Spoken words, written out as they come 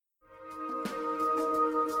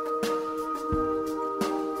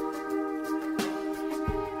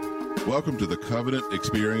Welcome to the Covenant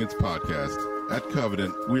Experience Podcast. At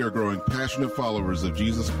Covenant, we are growing passionate followers of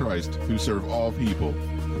Jesus Christ who serve all people.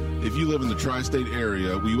 If you live in the tri-state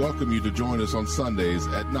area, we welcome you to join us on Sundays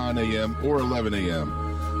at 9 a.m. or 11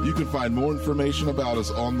 a.m. You can find more information about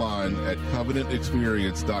us online at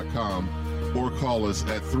covenantexperience.com or call us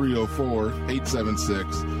at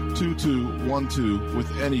 304-876-2212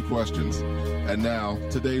 with any questions. And now,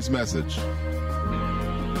 today's message.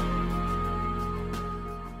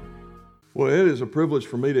 Well, it is a privilege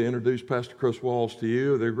for me to introduce Pastor Chris Walls to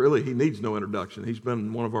you. He needs no introduction. He's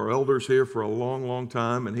been one of our elders here for a long, long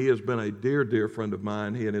time, and he has been a dear, dear friend of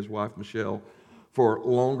mine, he and his wife, Michelle, for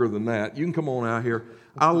longer than that. You can come on out here.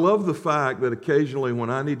 I love the fact that occasionally when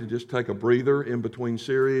I need to just take a breather in between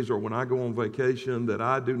series or when I go on vacation, that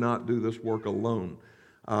I do not do this work alone.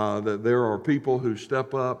 That there are people who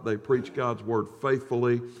step up, they preach God's word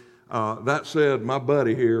faithfully. That said, my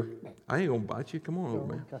buddy here, I ain't going to bite you. Come on over,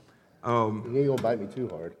 man. You ain't gonna bite me too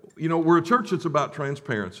hard. You know, we're a church that's about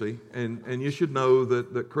transparency, and you should know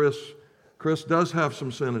that Chris does have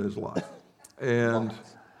some sin in his life, and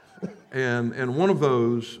one of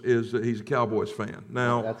those is that he's a Cowboys fan.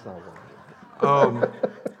 Now, that's not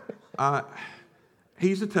one.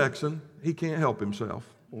 He's a Texan. He can't help himself,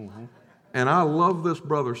 and I love this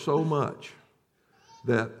brother so much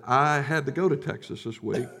that I had to go to Texas this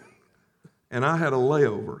week, and I had a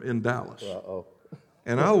layover in Dallas. Uh-oh.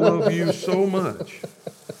 And I love you so much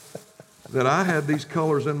that I had these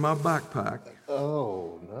colors in my backpack.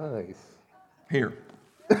 Oh, nice. Here.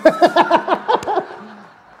 Can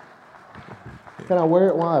I wear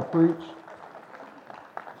it while I preach?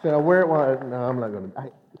 Should I wear it while I... No, I'm not going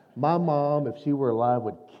to. My mom, if she were alive,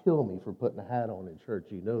 would kill me for putting a hat on in church.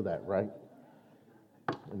 You know that, right?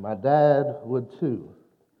 And my dad would too.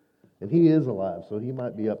 And he is alive, so he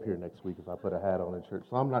might be up here next week if I put a hat on in church.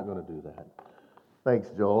 So I'm not going to do that. Thanks,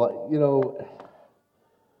 Joel. You know,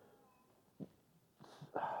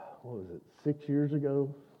 what was it, 6 years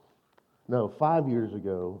ago? No, 5 years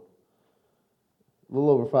ago, a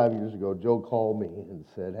little over 5 years ago, Joe called me and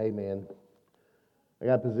said, hey, man, I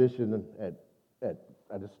got a position I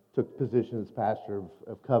just took position as pastor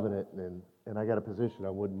of Covenant, and I got a position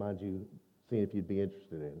I wouldn't mind you seeing if you'd be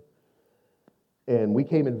interested in. And we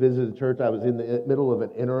came and visited the church. I was in the middle of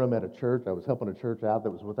an interim at a church. I was helping a church out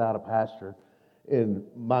that was without a pastor. And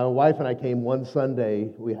my wife and I came one Sunday.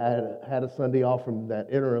 We had a Sunday off from that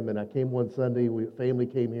interim, and I came one Sunday. Family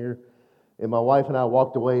came here, and my wife and I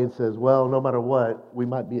walked away and says, well, no matter what, we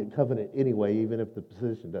might be at Covenant anyway, even if the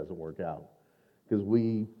position doesn't work out, because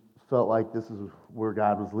we felt like this is where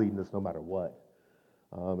God was leading us no matter what.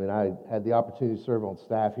 And I had the opportunity to serve on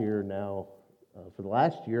staff here now. For the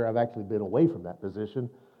last year, I've actually been away from that position.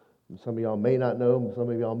 Some of y'all may not know, some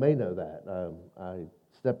of y'all may know that. I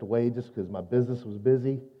stepped away just because my business was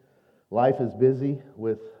busy. Life is busy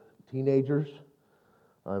with teenagers.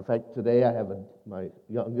 In fact, today my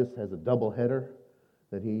youngest has a doubleheader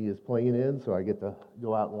that he is playing in, so I get to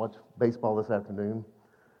go out and watch baseball this afternoon.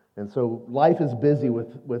 And so life is busy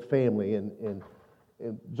with family. And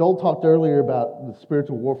Joel talked earlier about the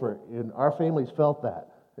spiritual warfare, and our family's felt that.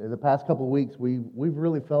 In the past couple of weeks, we've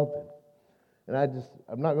really felt it. And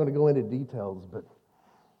I'm not going to go into details, but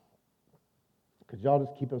could y'all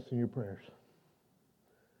just keep us in your prayers?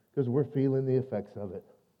 Because we're feeling the effects of it.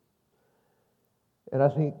 And I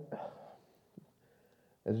think,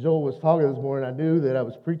 as Joel was talking this morning, I knew that I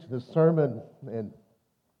was preaching this sermon and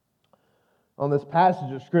on this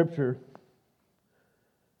passage of Scripture.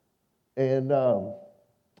 And I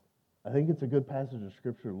think it's a good passage of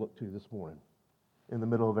Scripture to look to this morning in the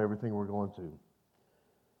middle of everything we're going to.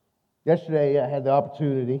 Yesterday, I had the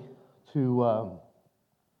opportunity to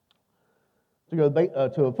go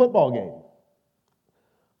to a football game.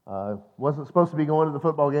 Wasn't supposed to be going to the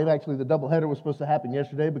football game. Actually, the doubleheader was supposed to happen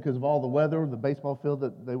yesterday because of all the weather. The baseball field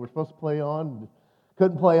that they were supposed to play on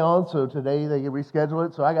couldn't play on, so today they rescheduled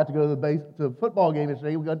it. So I got to go to the football game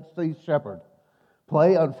yesterday. We got to see Shepherd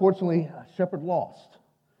play. Unfortunately, Shepherd lost.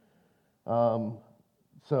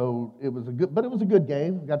 So it was a good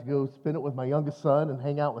game. I got to go spend it with my youngest son and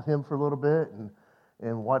hang out with him for a little bit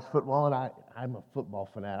and watch football. And I'm a football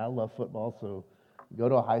fanatic. I love football. So go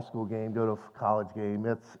to a high school game, go to a college game.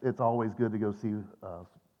 It's always good to go see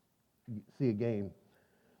a game.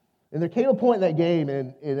 And there came a point in that game,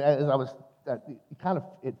 and as I was,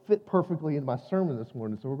 it fit perfectly in my sermon this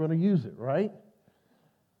morning. So we're going to use it, right?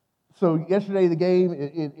 So yesterday the game,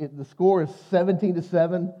 the score is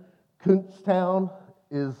 17-7. Kutztown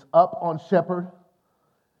is up on Shepherd.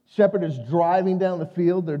 Shepherd is driving down the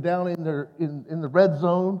field. They're down in the red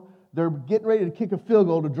zone. They're getting ready to kick a field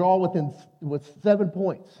goal to draw with 7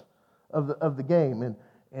 points of the game.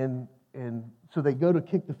 And so they go to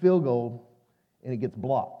kick the field goal, and it gets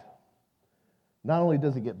blocked. Not only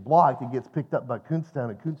does it get blocked, it gets picked up by Kutztown,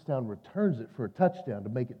 and Kutztown returns it for a touchdown to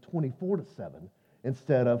make it 24-7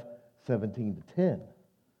 instead of 17-10.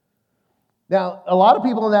 Now, a lot of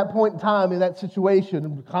people in that point in time, in that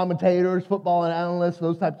situation, commentators, football analysts,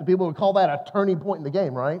 those types of people, would call that a turning point in the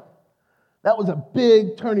game, right? That was a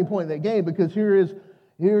big turning point in that game, because here is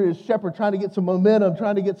Shepherd trying to get some momentum,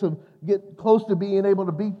 trying to get close to being able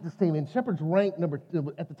to beat this team. And Shepherd's ranked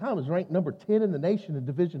at the time was ranked number 10 in the nation in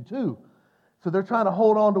Division II. So they're trying to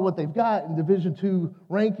hold on to what they've got in Division II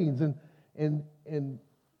rankings, and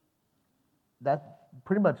that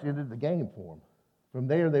pretty much ended the game for them. From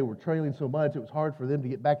there, they were trailing so much, it was hard for them to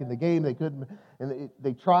get back in the game. They couldn't, and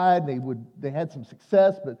they tried, and they had some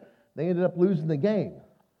success, but they ended up losing the game.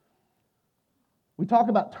 We talk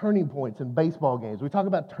about turning points in baseball games. We talk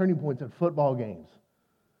about turning points in football games.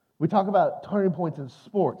 We talk about turning points in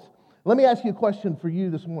sports. Let me ask you a question for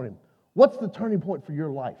you this morning. What's the turning point for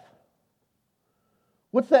your life?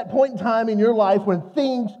 What's that point in time in your life when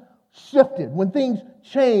things shifted, when things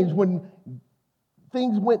changed, when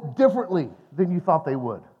things went differently than you thought they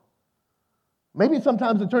would? Maybe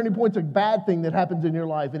sometimes the turning point's a bad thing that happens in your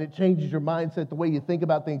life and it changes your mindset, the way you think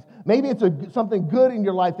about things. Maybe it's something good in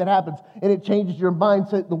your life that happens and it changes your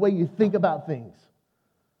mindset, the way you think about things.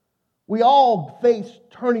 We all face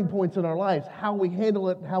turning points in our lives, how we handle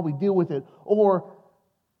it and how we deal with it, or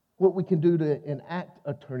what we can do to enact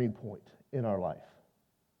a turning point in our life.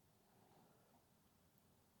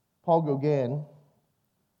 Paul Gauguin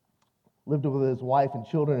lived with his wife and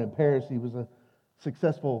children in Paris. He was a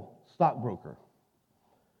successful stockbroker.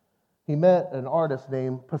 He met an artist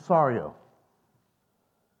named Pisario.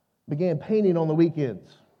 Began painting on the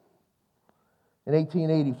weekends. In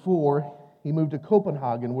 1884, he moved to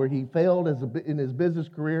Copenhagen, where he failed in his business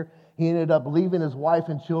career. He ended up leaving his wife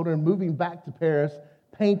and children, moving back to Paris,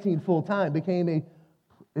 painting full-time, became an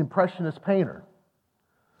impressionist painter.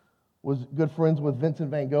 Was good friends with Vincent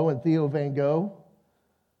van Gogh and Theo van Gogh.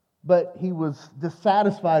 But he was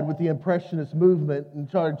dissatisfied with the Impressionist movement and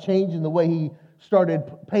started changing the way he started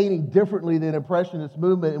painting differently than Impressionist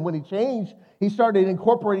movement. And when he changed, he started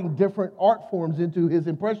incorporating different art forms into his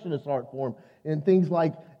Impressionist art form, and things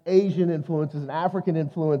like Asian influences and African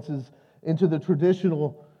influences into the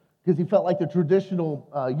traditional, because he felt like the traditional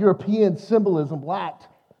European symbolism lacked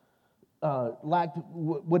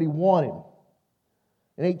what he wanted.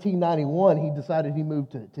 In 1891, he decided he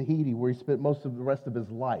moved to Tahiti, where he spent most of the rest of his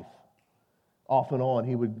life. Off and on,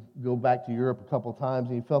 he would go back to Europe a couple times,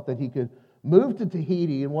 and he felt that he could move to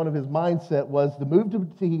Tahiti, and one of his mindset was to move to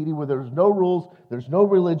Tahiti where there's no rules, there's no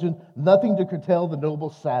religion, nothing to curtail the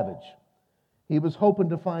noble savage. He was hoping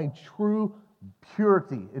to find true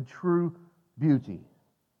purity and true beauty.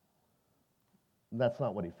 And that's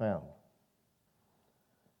not what he found.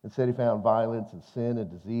 Instead, he found violence and sin and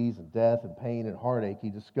disease and death and pain and heartache. He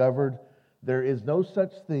discovered there is no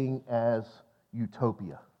such thing as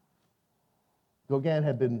utopia. Gauguin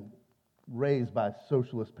had been raised by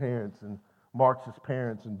socialist parents and Marxist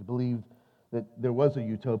parents and believed that there was a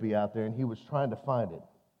utopia out there, and he was trying to find it.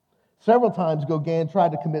 Several times, Gauguin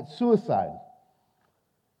tried to commit suicide.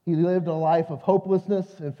 He lived a life of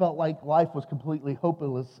hopelessness and felt like life was completely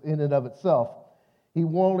hopeless in and of itself. He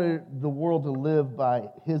wanted the world to live by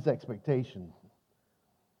his expectation.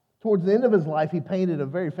 Towards the end of his life, he painted a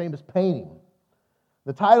very famous painting,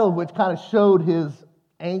 the title of which kind of showed his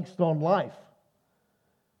angst on life.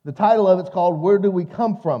 The title of it's called, "Where Do We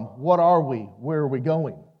Come From? What Are We? Where Are We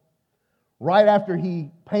Going?" Right after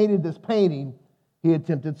he painted this painting, he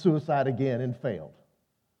attempted suicide again and failed.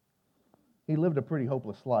 He lived a pretty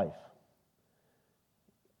hopeless life.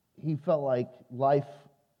 He felt like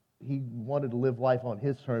he wanted to live life on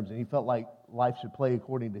his terms, and he felt like life should play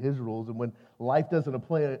according to his rules. And when life doesn't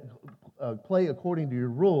play according to your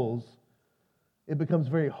rules, it becomes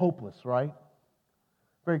very hopeless, right?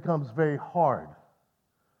 It becomes very hard.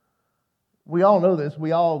 We all know this.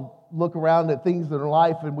 We all look around at things in our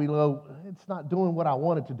life and we go, it's not doing what I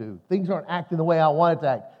want it to do. Things aren't acting the way I want it to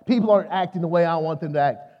act. People aren't acting the way I want them to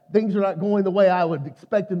act. Things are not going the way I would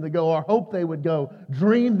expect them to go or hope they would go,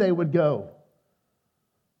 dream they would go.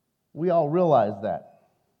 We all realize that.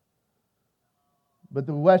 But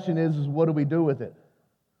the question is what do we do with it?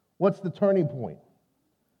 What's the turning point?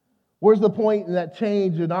 Where's the point in that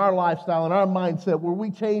change in our lifestyle and our mindset where we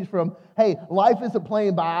change from, hey, life isn't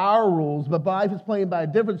playing by our rules, but life is playing by a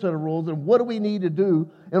different set of rules, and what do we need to do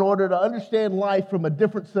in order to understand life from a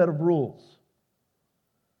different set of rules?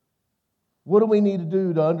 What do we need to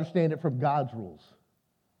do to understand it from God's rules?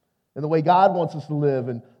 And the way God wants us to live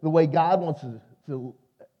and the way God wants us to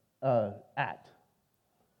act.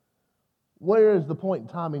 Where is the point in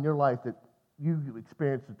time in your life that you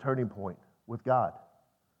experienced a turning point with God?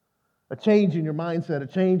 A change in your mindset, a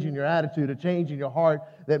change in your attitude, a change in your heart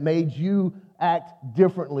that made you act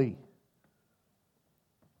differently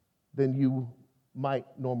than you might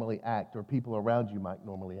normally act, or people around you might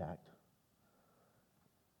normally act.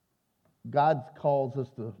 God calls us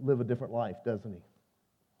to live a different life, doesn't He?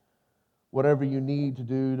 Whatever you need to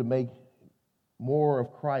do to make more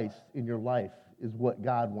of Christ in your life is what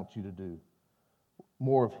God wants you to do.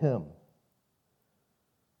 More of Him.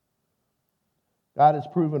 God has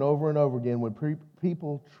proven over and over again when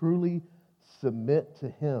people truly submit to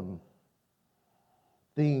Him,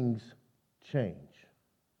 things change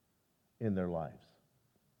in their lives.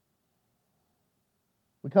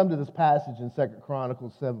 We come to this passage in 2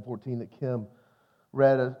 Chronicles 7:14 that Kim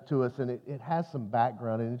read to us, and it has some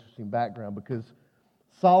background, an interesting background, because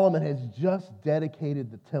Solomon has just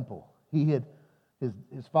dedicated the temple.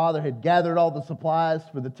 His father had gathered all the supplies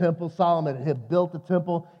for the temple. Solomon had built the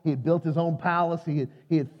temple. He had built his own palace. He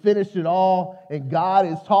had finished it all, and God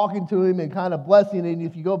is talking to him and kind of blessing it. And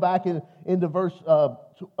if you go back into verse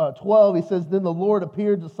 12, he says, "Then the Lord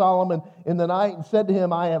appeared to Solomon in the night and said to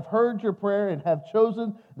him, I have heard your prayer and have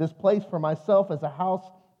chosen this place for myself as a house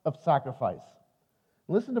of sacrifice."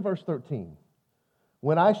 Listen to verse 13.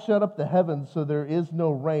 "When I shut up the heavens so there is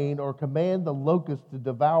no rain, or command the locusts to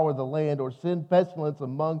devour the land, or send pestilence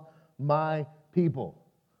among my people."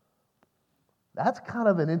 That's kind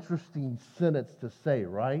of an interesting sentence to say,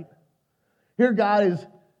 right? Here God is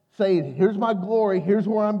saying, here's my glory, here's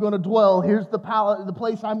where I'm going to dwell, here's the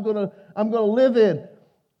place I'm going to live in.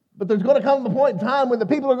 But there's going to come a point in time when the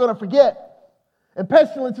people are going to forget, and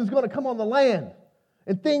pestilence is going to come on the land.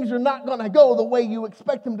 And things are not going to go the way you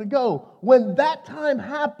expect them to go. When that time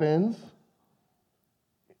happens,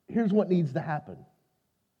 here's what needs to happen.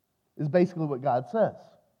 Is basically what God says.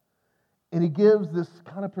 And He gives this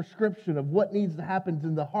kind of prescription of what needs to happen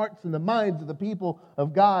in the hearts and the minds of the people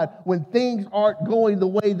of God when things aren't going the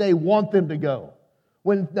way they want them to go.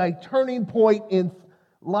 When a turning point in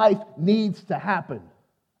life needs to happen.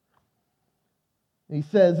 And He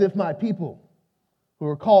says, "If my people who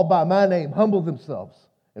are called by my name humble themselves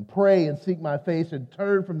and pray and seek my face and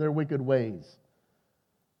turn from their wicked ways,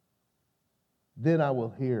 then I will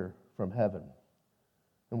hear from heaven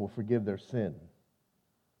and will forgive their sin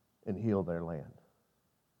and heal their land."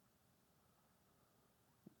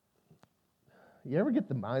 You ever get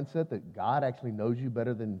the mindset that God actually knows you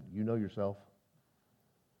better than you know yourself?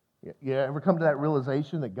 You ever come to that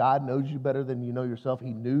realization that God knows you better than you know yourself?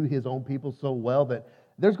 He knew His own people so well that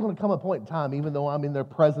there's going to come a point in time, even though I'm in their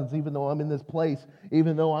presence, even though I'm in this place,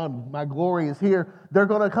 even though my glory is here, there's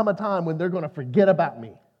going to come a time when they're going to forget about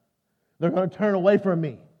me. They're going to turn away from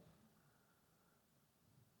me.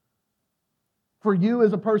 For you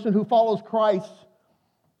as a person who follows Christ,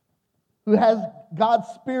 who has God's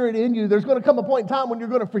Spirit in you, there's going to come a point in time when you're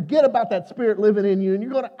going to forget about that Spirit living in you, and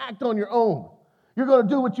you're going to act on your own. You're going to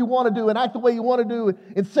do what you want to do and act the way you want to do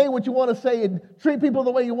and say what you want to say and treat people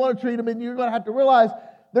the way you want to treat them. And you're going to have to realize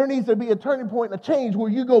there needs to be a turning point, a change where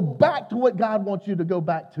you go back to what God wants you to go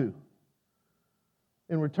back to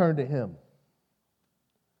and return to Him.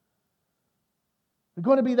 There's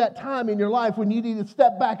going to be that time in your life when you need to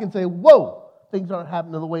step back and say, whoa, things aren't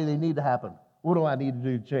happening the way they need to happen. What do I need to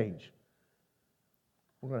do to change?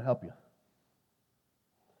 We're going to help you.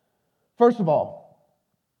 First of all,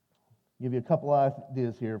 I'll give you a couple of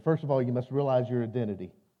ideas here. First of all, you must realize your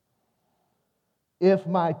identity. If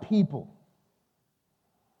my people,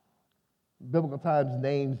 biblical times,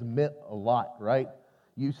 names meant a lot, right?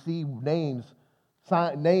 You see names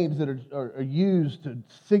that are used to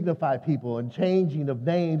signify people, and changing of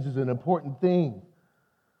names is an important thing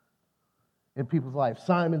in people's life.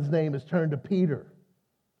 Simon's name is turned to Peter.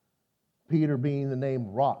 Peter being the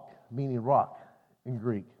name rock, meaning rock in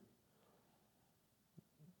Greek.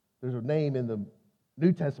 There's a name in the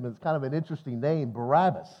New Testament, it's kind of an interesting name,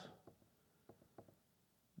 Barabbas.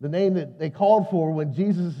 The name that they called for when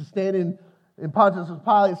Jesus is standing, and Pontius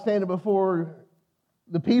Pilate standing before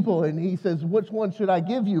the people, and he says, which one should I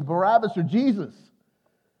give you, Barabbas or Jesus?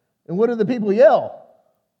 And what do the people yell?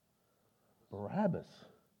 Barabbas.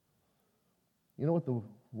 You know what the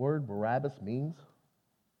word Barabbas means?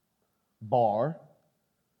 Bar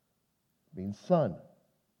means son.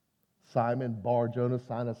 Simon, Bar Jonah,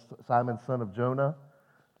 Simon, son of Jonah.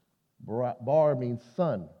 Bar means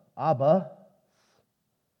son. Abba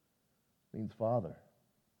means father.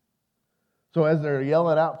 So as they're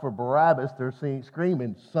yelling out for Barabbas, they're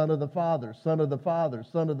screaming, son of the Father, son of the Father,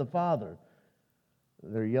 son of the Father.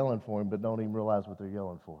 They're yelling for him, but don't even realize what they're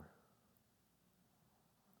yelling for.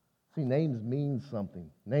 See, names mean something.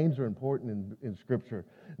 Names are important in Scripture.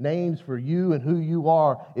 Names for you and who you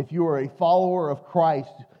are. If you are a follower of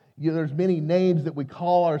Christ, there's many names that we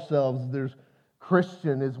call ourselves. There's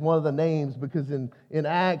Christian is one of the names, because in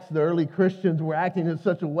Acts, the early Christians were acting in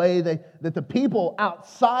such a way that the people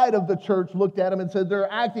outside of the church looked at them and said,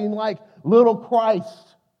 they're acting like little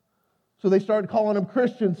Christ. So they started calling them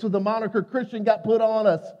Christians. So the moniker Christian got put on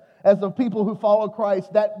us. As the people who follow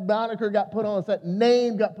Christ, that moniker got put on us. That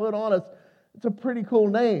name got put on us. It's a pretty cool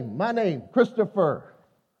name. My name, Christopher,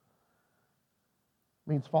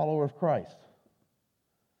 means follower of Christ.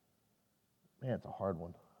 Man, it's a hard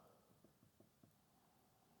one.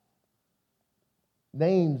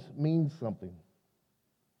 Names mean something.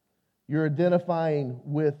 You're identifying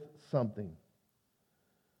with something.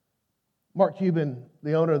 Mark Cuban,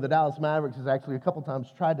 the owner of the Dallas Mavericks, has actually a couple times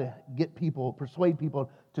tried to persuade people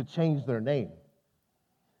to change their name.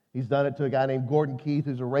 He's done it to a guy named Gordon Keith,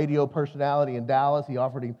 who's a radio personality in Dallas. He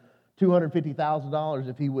offered him $250,000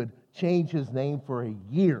 if he would change his name for a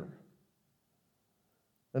year.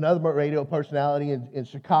 Another radio personality in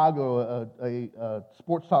Chicago, a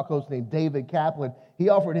sports talk host named David Kaplan, he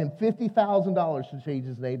offered him $50,000 to change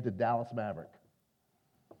his name to Dallas Maverick.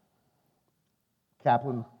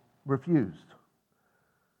 Kaplan refused.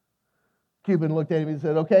 Cuban looked at him and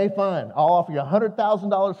said, okay, fine. I'll offer you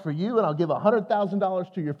 $100,000 for you, and I'll give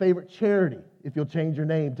 $100,000 to your favorite charity if you'll change your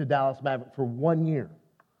name to Dallas Maverick for 1 year.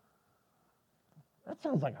 That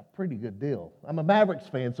sounds like a pretty good deal. I'm a Mavericks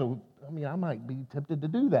fan, so I might be tempted to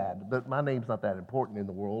do that, but my name's not that important in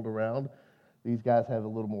the world around. These guys have a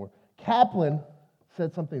little more. Kaplan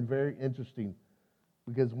said something very interesting,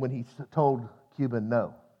 because when he told Cuban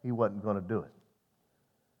no, he wasn't going to do it.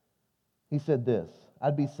 He said this,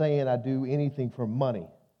 I'd be saying I'd do anything for money,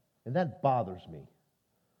 and that bothers me.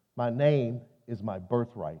 My name is my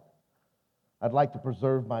birthright. I'd like to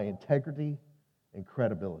preserve my integrity and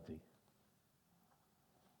credibility.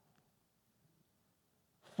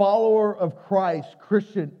 Follower of Christ,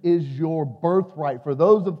 Christian, is your birthright. For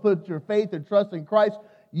those who put your faith and trust in Christ,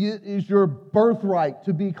 it is your birthright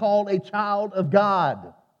to be called a child of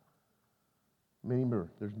God.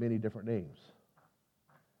 There's many different names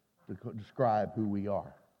to describe who we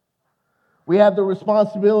are. We have the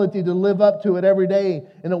responsibility to live up to it every day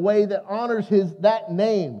in a way that honors that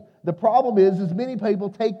name. The problem is many people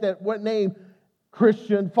take that name,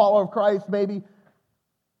 Christian, follower of Christ, maybe,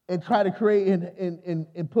 and try to create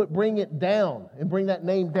and bring it down and bring that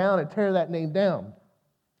name down and tear that name down.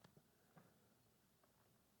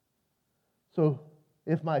 So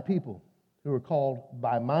if my people who are called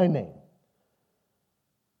by my name,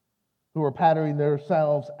 who are patterning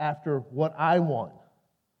themselves after what I want,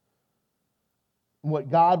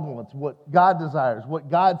 what God wants, what God desires, what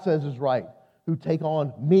God says is right, who take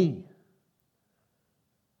on me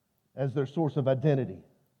as their source of identity.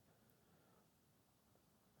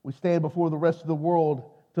 We stand before the rest of the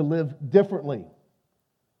world to live differently.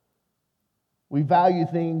 We value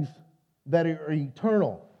things that are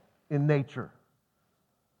eternal in nature.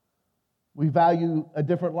 We value a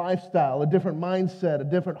different lifestyle, a different mindset, a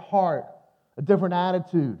different heart, a different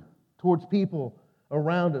attitude towards people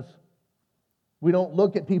around us. We don't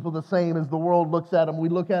look at people the same as the world looks at them. We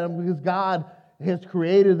look at them because God has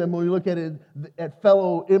created them. We look at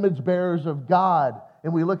fellow image bearers of God,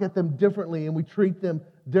 and we look at them differently, and we treat them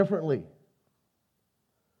differently.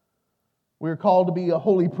 We're called to be a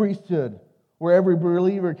holy priesthood, where every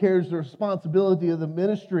believer carries the responsibility of the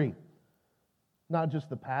ministry. Not just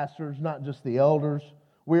the pastors, not just the elders.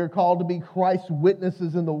 We are called to be Christ's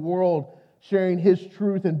witnesses in the world, sharing His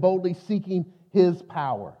truth and boldly seeking His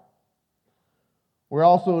power. We're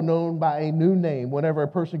also known by a new name. Whenever a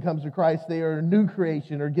person comes to Christ, they are a new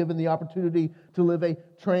creation or given the opportunity to live a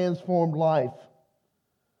transformed life.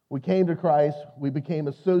 We came to Christ, we became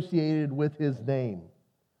associated with His name.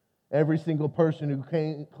 Every single person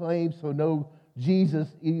who claims to know Jesus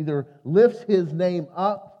either lifts His name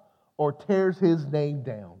up or tears His name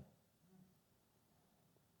down.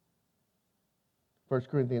 1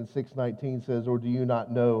 Corinthians 6:19 says, or do you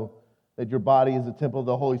not know that your body is a temple of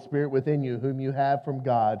the Holy Spirit within you, whom you have from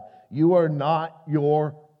God? You are not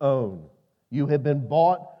your own. You have been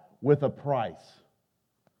bought with a price.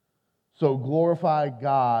 So glorify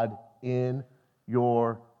God in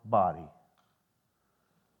your body.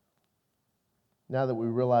 Now that we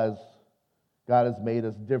realize God has made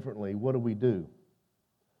us differently, what do?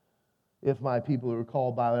 If my people are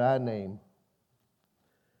called by thy name,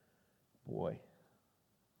 boy,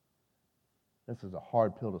 this is a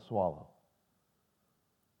hard pill to swallow,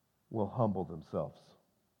 will humble themselves.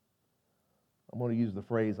 I'm going to use the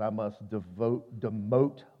phrase, I must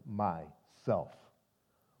demote myself.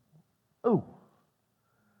 Ooh,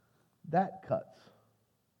 that cuts.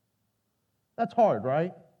 That's hard,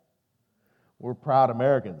 right? We're proud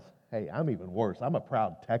Americans. Hey, I'm even worse. I'm a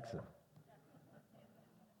proud Texan.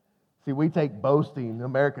 See, we take boasting,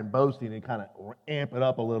 American boasting, and kind of amp it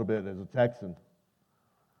up a little bit as a Texan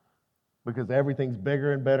because everything's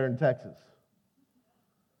bigger and better in Texas.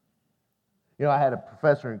 You know, I had a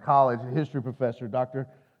professor in college, a history professor, Dr.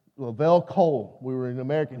 Lavelle Cole. We were in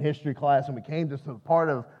American history class, and we came to some part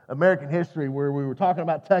of American history where we were talking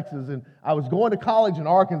about Texas, and I was going to college in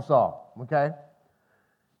Arkansas, okay?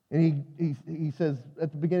 And he says,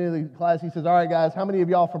 at the beginning of the class, he says, all right, guys, how many of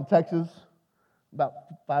y'all from Texas? About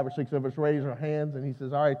 5 or 6 of us raised our hands, and he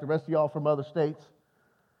says, all right, the rest of y'all from other states?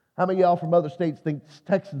 How many of y'all from other states think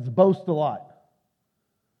Texans boast a lot?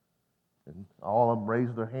 And all of them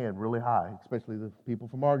raised their hand really high, especially the people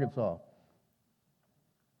from Arkansas.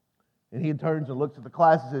 And he turns and looks at the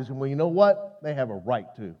class and says, well, you know what? They have a right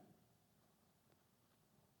to.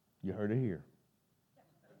 You heard it here.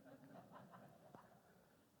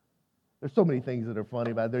 There's so many things that are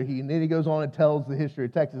funny about it. And then he goes on and tells the history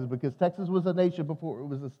of Texas, because Texas was a nation before it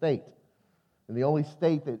was a state. And the only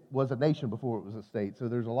state that was a nation before it was a state. So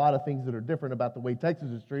there's a lot of things that are different about the way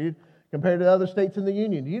Texas is treated compared to other states in the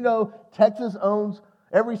Union. Do you know Texas owns,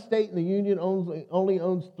 every state in the Union only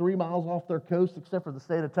owns 3 miles off their coast except for the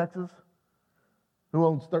state of Texas, who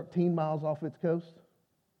owns 13 miles off its coast?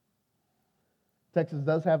 Texas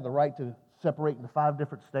does have the right to separate into 5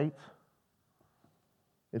 different states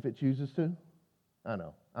if it chooses to. I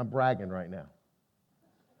know, I'm bragging right now.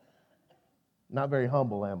 Not very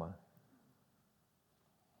humble, am I?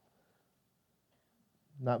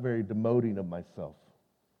 Not very demoting of myself.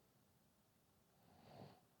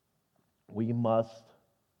 We must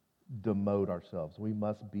demote ourselves. We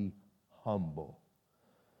must be humble.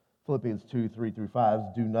 Philippians 2, 3 through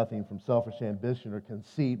 5, do nothing from selfish ambition or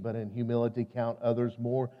conceit, but in humility count others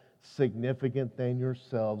more significant than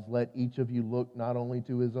yourselves. Let each of you look not only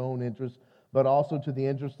to his own interest, but also to the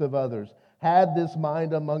interest of others. Have this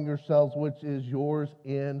mind among yourselves, which is yours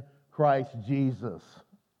in Christ Jesus.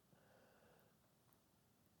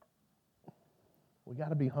 We got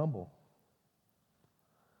to be humble.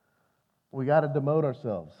 We got to demote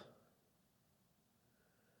ourselves.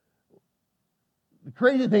 The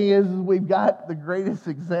crazy thing is we've got the greatest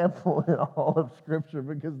example in all of Scripture,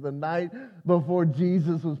 because the night before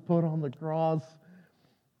Jesus was put on the cross,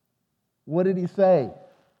 what did he say?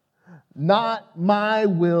 Not my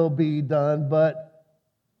will be done, but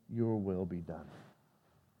your will be done.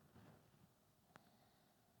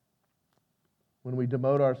 When we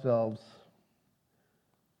demote ourselves,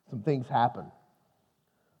 some things happen.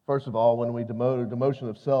 First of all, when we demote, demotion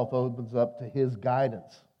of self opens up to his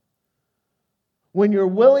guidance. When you're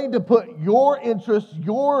willing to put your interests,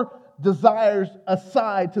 your desires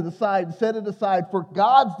aside to the side and set it aside for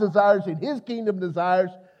God's desires and his kingdom desires,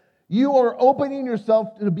 you are opening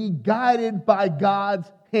yourself to be guided by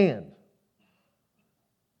God's hand.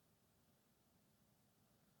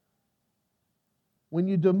 When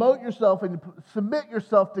you demote yourself and submit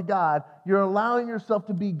yourself to God, you're allowing yourself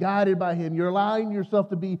to be guided by him. You're allowing yourself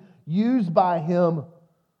to be used by him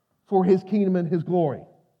for his kingdom and his glory.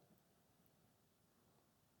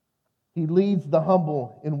 He leads the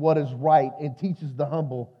humble in what is right and teaches the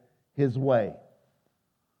humble his way.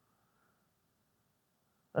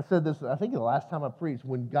 I said this, I think the last time I preached,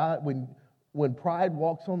 when pride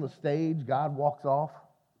walks on the stage, God walks off.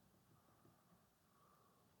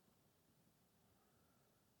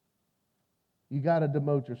 You got to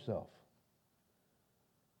demote yourself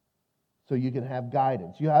so you can have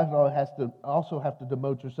guidance. You also have to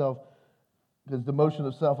demote yourself, because demotion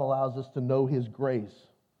of self allows us to know his grace.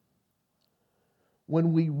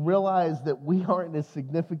 When we realize that we aren't as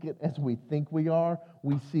significant as we think we are,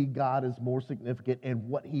 we see God as more significant and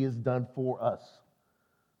what he has done for us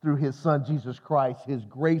through his Son, Jesus Christ. His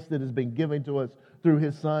grace that has been given to us through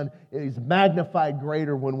his Son is magnified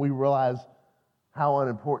greater when we realize how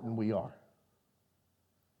unimportant we are.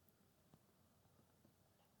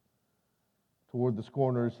 Toward the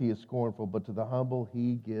scorners he is scornful, but to the humble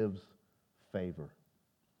he gives favor.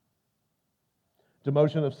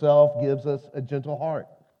 Demotion of self gives us a gentle heart.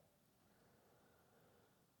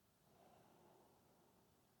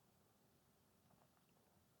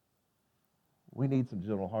 We need some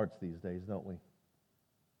gentle hearts these days, don't we?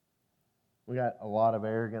 We got a lot of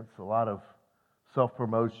arrogance, a lot of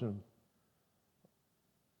self-promotion,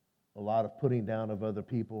 a lot of putting down of other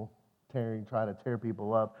people, trying to tear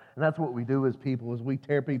people up. And that's what we do as people, is we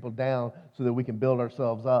tear people down so that we can build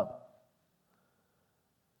ourselves up.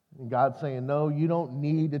 And God's saying, no, you don't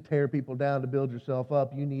need to tear people down to build yourself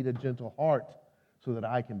up. You need a gentle heart so that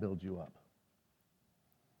I can build you up.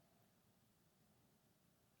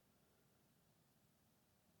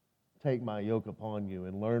 Take my yoke upon you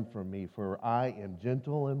and learn from me, for I am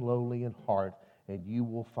gentle and lowly in heart, and you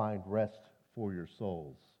will find rest for your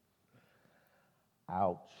souls.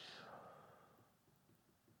 Ouch.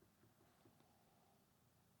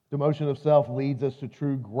 Demotion of self leads us to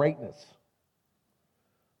true greatness.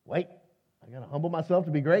 Wait, I got to humble myself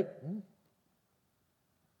to be great?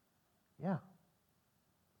 Yeah.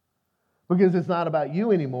 Because it's not about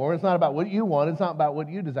you anymore. It's not about what you want. It's not about what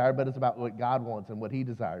you desire, but it's about what God wants and what He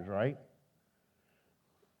desires, right?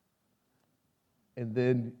 And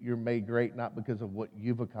then you're made great not because of what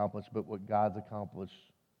you've accomplished, but what God's accomplished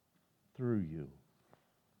through you.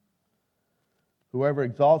 Whoever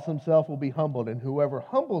exalts himself will be humbled, and whoever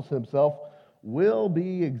humbles himself will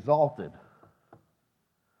be exalted.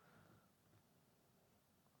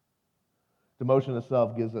 Demotion of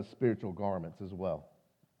self gives us spiritual garments as well.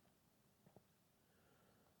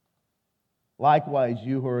 Likewise,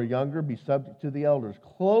 you who are younger, be subject to the elders.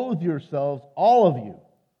 Clothe yourselves, all of you,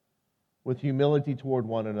 with humility toward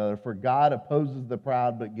one another. For God opposes the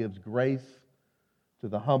proud, but gives grace to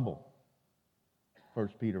the humble. 1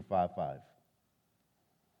 Peter 5:5.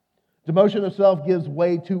 Demotion of self gives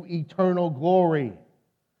way to eternal glory.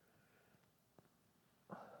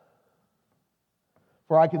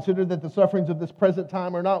 For I consider that the sufferings of this present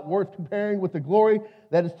time are not worth comparing with the glory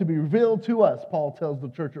that is to be revealed to us, Paul tells the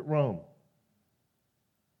church at Rome.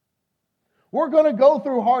 We're going to go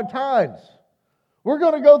through hard times. We're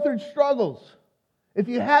going to go through struggles. If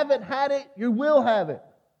you haven't had it, you will have it.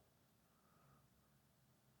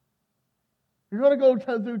 You're going to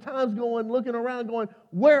go through times looking around going,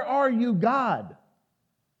 where are you, God?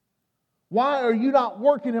 Why are you not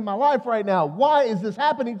working in my life right now? Why is this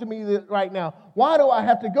happening to me right now? Why do I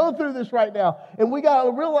have to go through this right now? And we got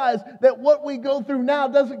to realize that what we go through now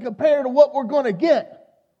doesn't compare to what we're going to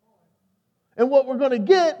get. And what we're going to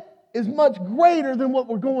get is much greater than what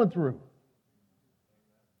we're going through.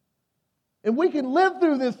 And we can live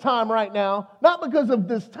through this time right now, not because of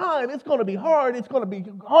this time. It's going to be hard. It's going to be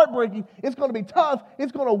heartbreaking. It's going to be tough.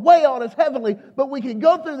 It's going to weigh on us heavily. But we can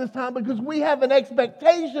go through this time because we have an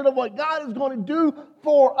expectation of what God is going to do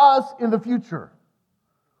for us in the future.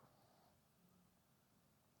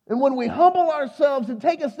 And when we humble ourselves and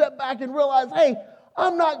take a step back and realize, hey,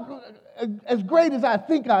 I'm not as great as I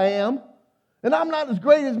think I am, and I'm not as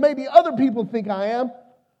great as maybe other people think I am,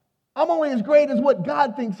 I'm only as great as what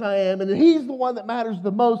God thinks I am, and He's the one that matters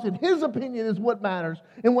the most, and His opinion is what matters.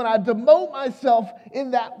 And when I demote myself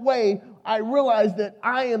in that way, I realize that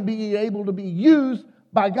I am being able to be used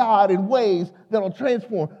by God in ways that will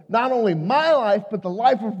transform not only my life, but the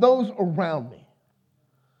life of those around me.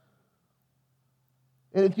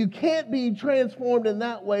 And if you can't be transformed in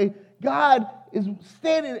that way, God is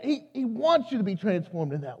standing, He wants you to be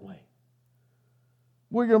transformed in that way.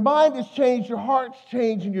 Where your mind is changed, your heart's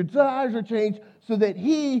changed, and your desires are changed so that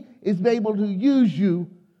He is able to use you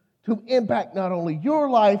to impact not only your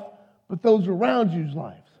life, but those around you's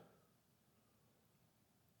lives.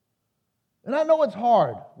 And I know it's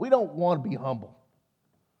hard. We don't want to be humble.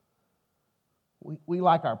 We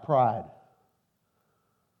like our pride.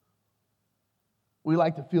 We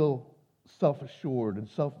like to feel self-assured and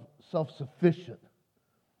self-sufficient.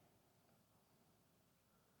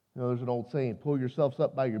 You know, there's an old saying, pull yourselves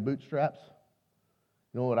up by your bootstraps.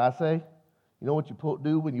 You know what I say? You know what you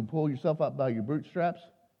do when you pull yourself up by your bootstraps?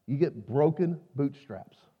 You get broken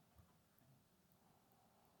bootstraps.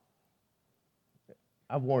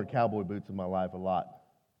 I've worn cowboy boots in my life a lot.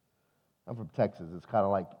 I'm from Texas. It's kind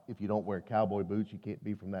of like if you don't wear cowboy boots, you can't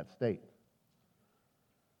be from that state.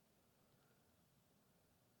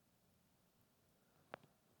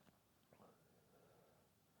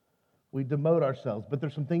 We demote ourselves, but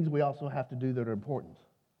there's some things we also have to do that are important.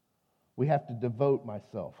 We have to devote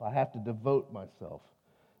myself. I have to devote myself.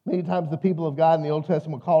 Many times the people of God in the Old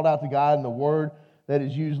Testament called out to God, and the word that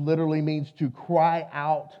is used literally means to cry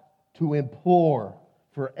out, to implore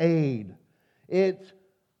for aid. It's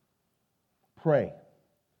pray.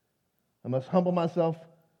 I must humble myself.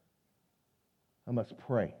 I must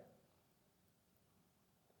pray.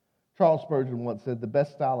 Charles Spurgeon once said, the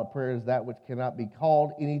best style of prayer is that which cannot be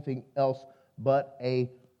called anything else but a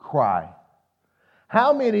cry.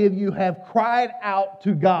 How many of you have cried out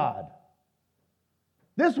to God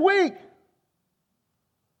this week?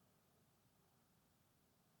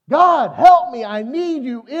 God, help me. I need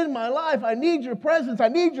you in my life. I need your presence. I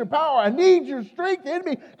need your power. I need your strength in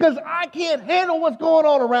me because I can't handle what's going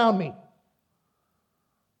on around me.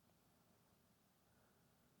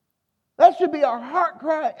 That should be our heart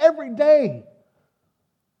cry every day.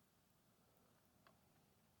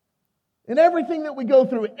 in everything that we go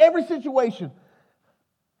through, every situation.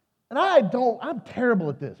 And I'm terrible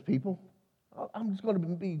at this, people. I'm just going to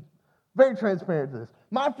be very transparent to this.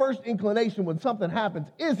 My first inclination when something happens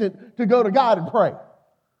isn't to go to God and pray.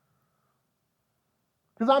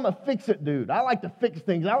 Because I'm a fix-it dude. I like to fix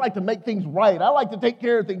things. I like to make things right. I like to take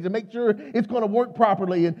care of things and make sure it's going to work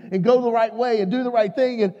properly and go the right way and do the right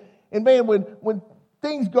thing. And man, when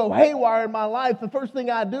things go haywire in my life, the first thing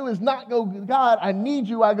I do is not go, God, I need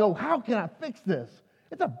you. I go, how can I fix this?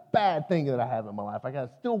 It's a bad thing that I have in my life. I'm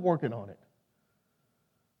still working on it.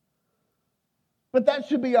 But that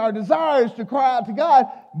should be our desire, is to cry out to God,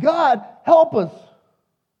 God, help us.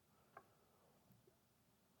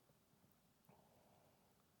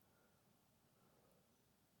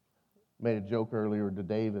 Made a joke earlier to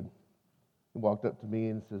David. He walked up to me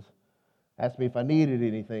and asked me if I needed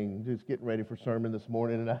anything. Just getting ready for sermon this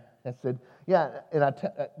morning, and I said, yeah. And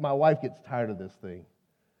my wife gets tired of this thing,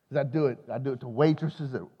 because I do it to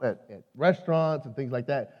waitresses at restaurants and things like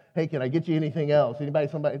that. Hey, can I get you anything else? Anytime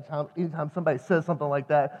somebody says something like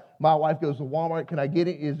that, my wife goes to Walmart. Can I get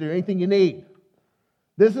it? Is there anything you need?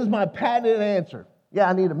 This is my patented answer. Yeah,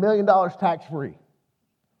 I need $1 million tax-free.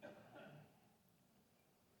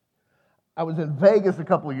 I was in Vegas a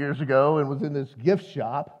couple of years ago and was in this gift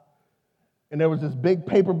shop, and there was this big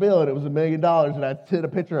paper bill, and it was $1 million, and I sent a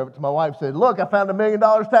picture of it to my wife, said, look, I found $1 million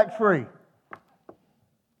tax-free.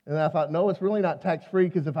 And I thought, no, it's really not tax-free,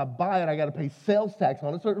 because if I buy it, I got to pay sales tax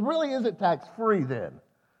on it, so it really isn't tax-free then.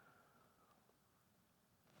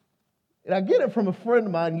 And I get it from a friend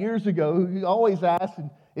of mine years ago who always asked, and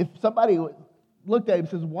if somebody looked at him and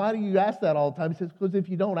says, why do you ask that all the time? He says, because if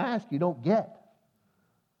you don't ask, you don't get.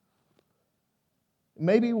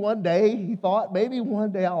 Maybe one day, he thought, maybe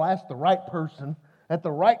one day I'll ask the right person at the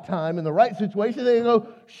right time in the right situation. They go,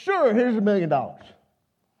 sure, here's $1 million.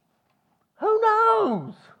 Who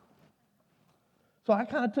knows? So I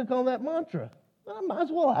kind of took on that mantra. I might as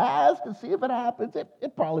well ask and see if it happens.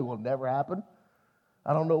 It probably will never happen.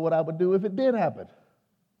 I don't know what I would do if it did happen.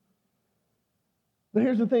 But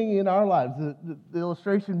here's the thing in our lives. The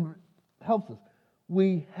illustration helps us.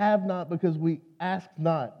 We have not because we ask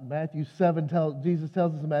not. Jesus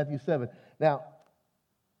tells us in Matthew 7. Now,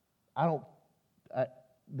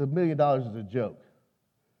 the $1 million is a joke.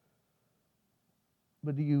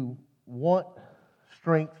 But do you want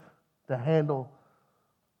strength to handle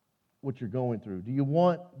what you're going through? Do you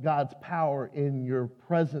want God's power in your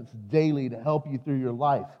presence daily to help you through your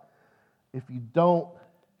life? If you don't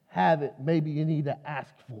have it, maybe you need to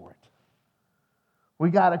ask for it. We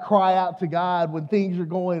got to cry out to God when things are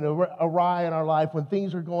going awry in our life, when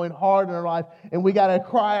things are going hard in our life, and we got to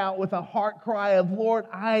cry out with a heart cry of, Lord,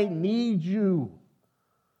 I need you.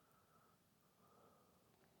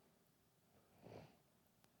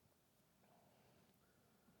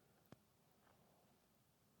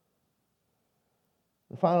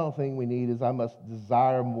 The final thing we need is I must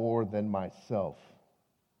desire more than myself.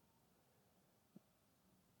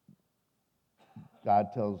 God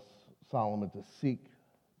tells Solomon to seek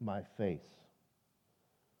my face.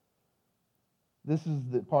 This is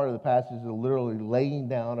the part of the passage of literally laying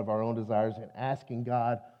down of our own desires and asking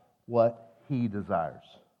God what He desires.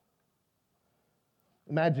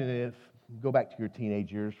 Imagine if, go back to your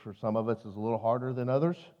teenage years, for some of us it's a little harder than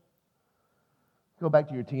others. Go back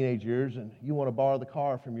to your teenage years and you want to borrow the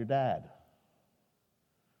car from your dad.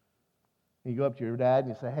 And you go up to your dad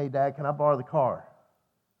and you say, hey, Dad, can I borrow the car?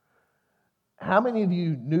 How many of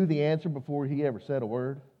you knew the answer before he ever said a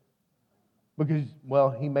word? Because,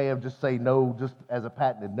 well, he may have just said no just as a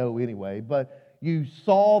patented no anyway, but you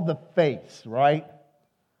saw the face, right?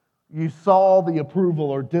 You saw the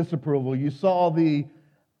approval or disapproval. You saw the,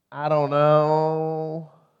 I don't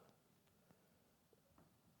know.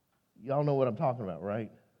 Y'all know what I'm talking about,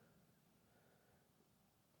 right?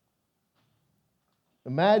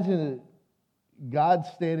 Imagine God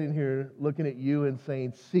standing here looking at you and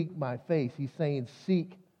saying, seek my face. He's saying,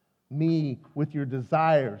 seek me with your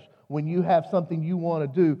desires. When you have something you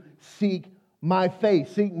want to do, seek my face,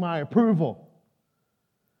 seek my approval.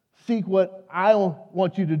 Seek what I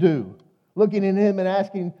want you to do. Looking at him and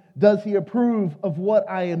asking, does he approve of what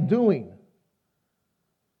I am doing?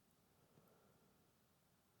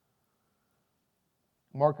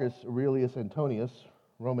 Marcus Aurelius Antonius,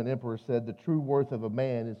 Roman emperor, said, the true worth of a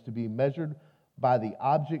man is to be measured by the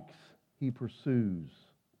objects he pursues.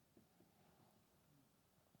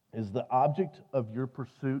 Is the object of your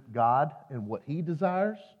pursuit God and what he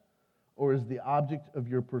desires? Or is the object of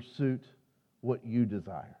your pursuit what you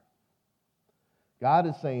desire? God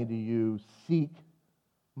is saying to you, seek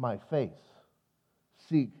my face.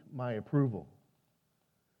 Seek my approval.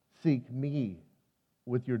 Seek me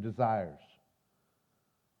with your desires.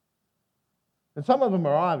 And some of them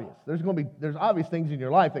are obvious. There's obvious things in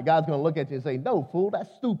your life that God's going to look at you and say, no, fool, that's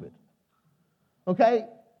stupid. Okay?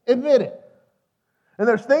 Admit it. And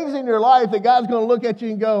there's things in your life that God's going to look at you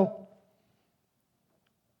and go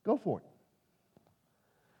for it.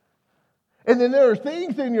 And then there are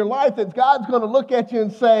things in your life that God's going to look at you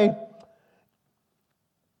and say,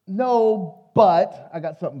 no, but I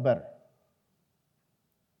got something better.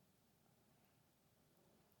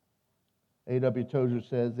 A.W. Tozer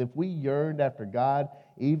says, if we yearned after God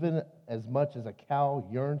even as much as a cow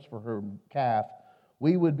yearns for her calf,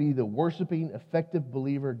 we would be the worshiping, effective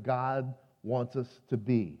believer God wants us to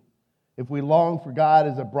be. If we long for God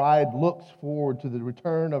as a bride looks forward to the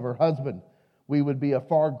return of her husband, we would be a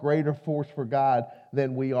far greater force for God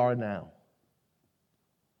than we are now.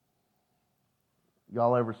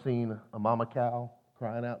 Y'all ever seen a mama cow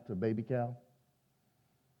crying out to a baby cow?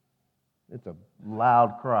 It's a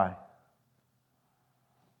loud cry.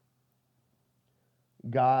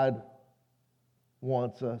 God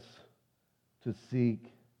wants us to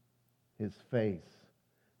seek His face,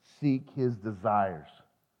 seek His desires.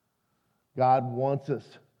 God wants us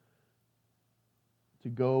to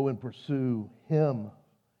go and pursue Him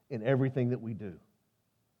in everything that we do.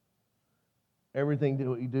 Everything that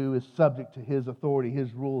we do is subject to His authority,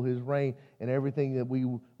 His rule, His reign, and everything that we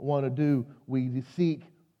want to do, we seek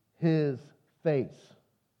His face.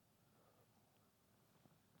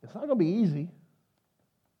 It's not going to be easy.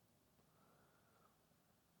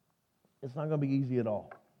 It's not going to be easy at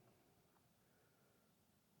all.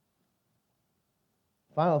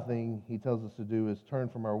 Final thing he tells us to do is turn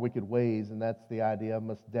from our wicked ways, and that's the idea I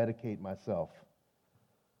must dedicate myself.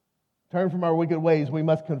 Turn from our wicked ways. We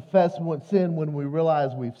must confess sin when we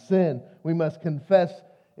realize we've sinned. We must confess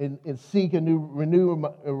and seek renew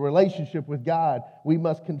a relationship with God. We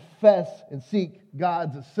must confess and seek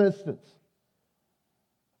God's assistance.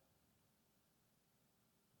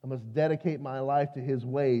 I must dedicate my life to His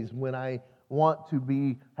ways. When I want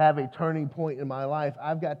to have a turning point in my life,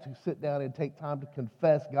 I've got to sit down and take time to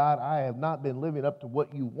confess, God, I have not been living up to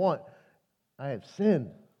what you want. I have sinned,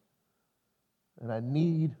 and I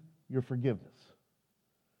need your forgiveness.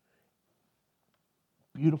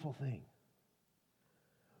 Beautiful thing.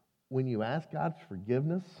 When you ask God's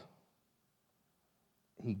forgiveness,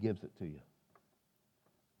 He gives it to you.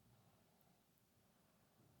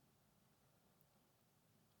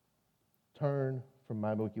 Turn from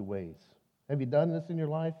my wicked ways. Have you done this in your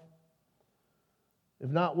life? If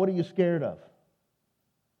not, what are you scared of?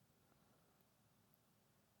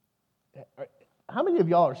 How many of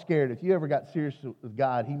y'all are scared if you ever got serious with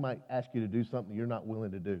God, He might ask you to do something you're not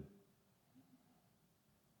willing to do?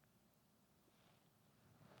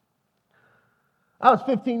 I was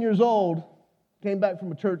 15 years old, came back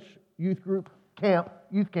from a church youth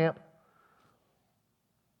camp,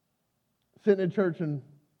 sitting in church and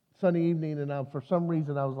Sunday evening, and for some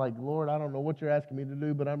reason I was like, Lord, I don't know what you're asking me to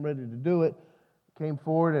do, but I'm ready to do it. Came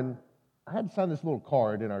forward, and I had to sign this little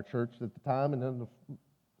card in our church at the time, and then the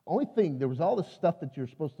only thing, there was all this stuff that you're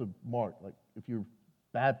supposed to mark, like if you're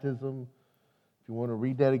baptism, if you want to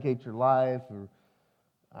rededicate your life, or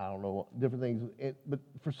I don't know, different things. But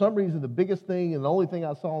for some reason, the biggest thing and the only thing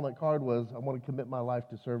I saw on that card was, I want to commit my life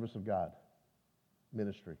to service of God,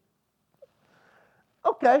 ministry.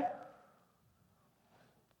 Okay.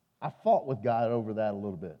 I fought with God over that a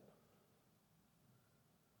little bit.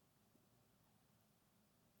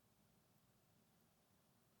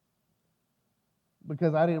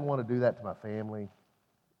 Because I didn't want to do that to my family.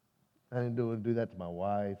 I didn't want to do that to my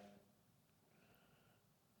wife.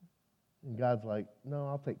 And God's like, no,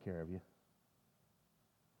 I'll take care of you.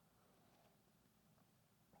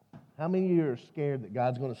 How many of you are scared that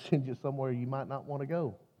God's going to send you somewhere you might not want to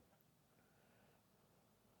go?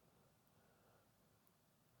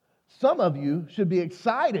 Some of you should be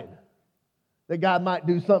excited that God might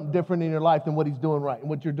do something different in your life than what He's doing right and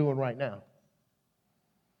what you're doing right now.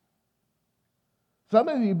 Some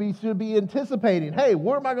of you should be anticipating, hey,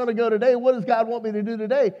 where am I going to go today? What does God want me to do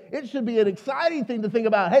today? It should be an exciting thing to think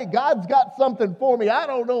about. Hey, God's got something for me. I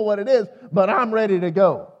don't know what it is, but I'm ready to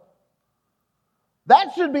go.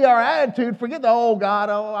 That should be our attitude. Forget the, God,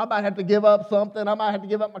 I might have to give up something. I might have to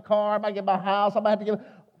give up my car. I might give up my house. I might have to give up.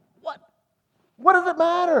 What does it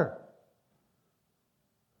matter?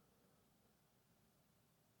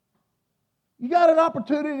 You got an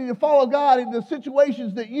opportunity to follow God in the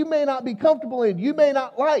situations that you may not be comfortable in, you may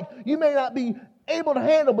not like, you may not be able to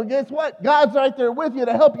handle, but guess what? God's right there with you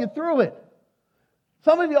to help you through it.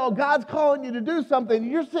 Some of y'all, God's calling you to do something,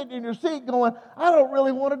 and you're sitting in your seat going, I don't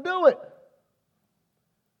really want to do it.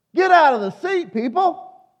 Get out of the seat,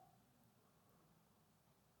 people.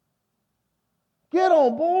 Get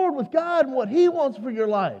on board with God and what He wants for your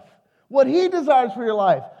life, what He desires for your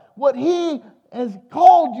life, what He has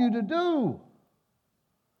called you to do.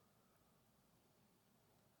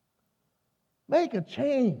 Make a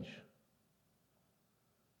change.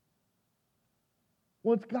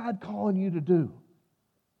 What's God calling you to do?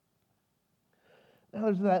 Now,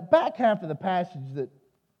 there's that back half of the passage that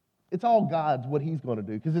it's all God's, what He's going to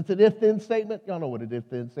do. Because it's an if-then statement. Y'all know what an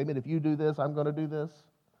if-then statement. If you do this, I'm going to do this.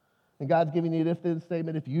 And God's giving you an if-then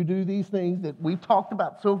statement. If you do these things that we've talked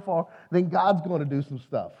about so far, then God's going to do some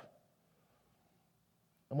stuff.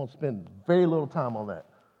 I'm going to spend very little time on that.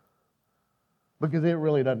 Because it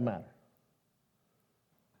really doesn't matter.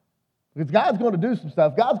 Because God's going to do some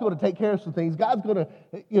stuff. God's going to take care of some things. God's going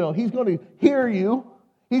to, He's going to hear you.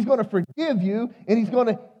 He's going to forgive you. And He's going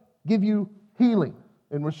to give you healing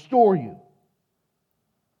and restore you.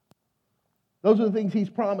 Those are the things He's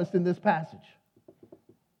promised in this passage.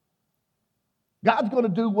 God's going to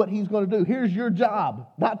do what He's going to do. Here's your job,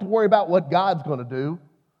 not to worry about what God's going to do.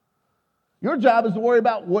 Your job is to worry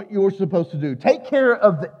about what you're supposed to do. Take care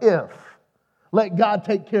of the if. Let God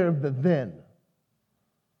take care of the then.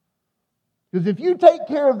 Because if you take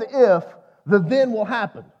care of the if, the then will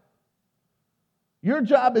happen. Your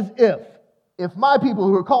job is if. If my people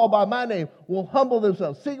who are called by my name will humble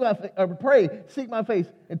themselves, pray, seek my face,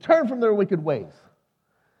 and turn from their wicked ways,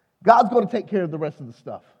 God's going to take care of the rest of the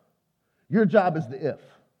stuff. Your job is the if.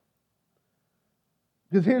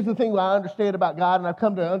 Because here's the thing I understand about God, and I've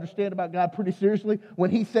come to understand about God pretty seriously.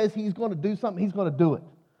 When He says He's going to do something, He's going to do it.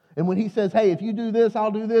 And when He says, hey, if you do this,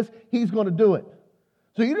 I'll do this, He's going to do it.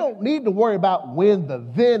 So you don't need to worry about when the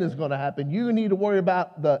then is going to happen. You need to worry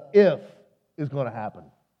about the if is going to happen.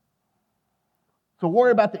 So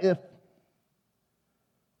worry about the if.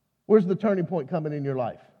 Where's the turning point coming in your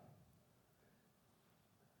life?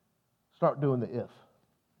 Start doing the if.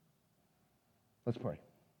 Let's pray.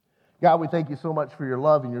 God, we thank you so much for your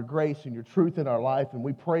love and your grace and your truth in our life. And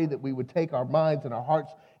we pray that we would take our minds and our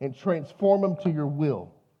hearts and transform them to your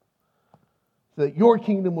will. So that your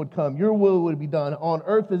kingdom would come, your will would be done on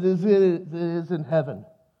earth as it is in heaven.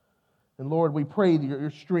 And Lord, we pray that your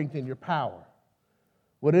strength and your power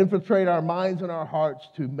would infiltrate our minds and our hearts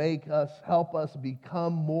to help us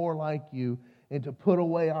become more like you and to put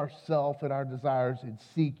away ourself and our desires and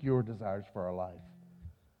seek your desires for our life.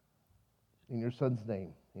 In your Son's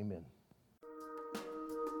name, amen.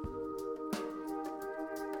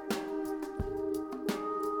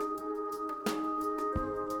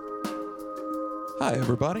 Hi,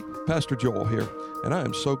 everybody. Pastor Joel here, and I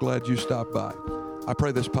am so glad you stopped by. I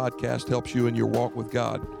pray this podcast helps you in your walk with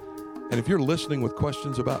God. And if you're listening with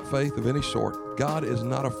questions about faith of any sort, God is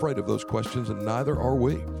not afraid of those questions, and neither are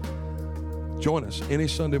we. Join us any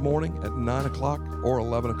Sunday morning at 9 o'clock or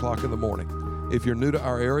 11 o'clock in the morning. If you're new to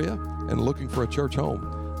our area and looking for a church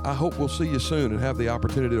home, I hope we'll see you soon and have the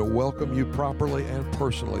opportunity to welcome you properly and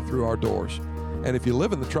personally through our doors. And if you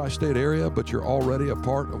live in the tri-state area, but you're already a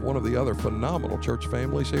part of one of the other phenomenal church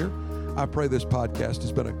families here, I pray this podcast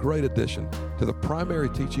has been a great addition to the primary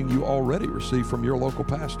teaching you already receive from your local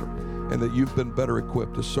pastor, and that you've been better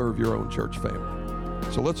equipped to serve your own church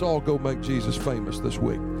family. So let's all go make Jesus famous this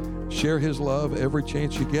week. Share His love every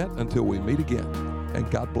chance you get until we meet again. And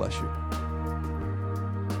God bless you.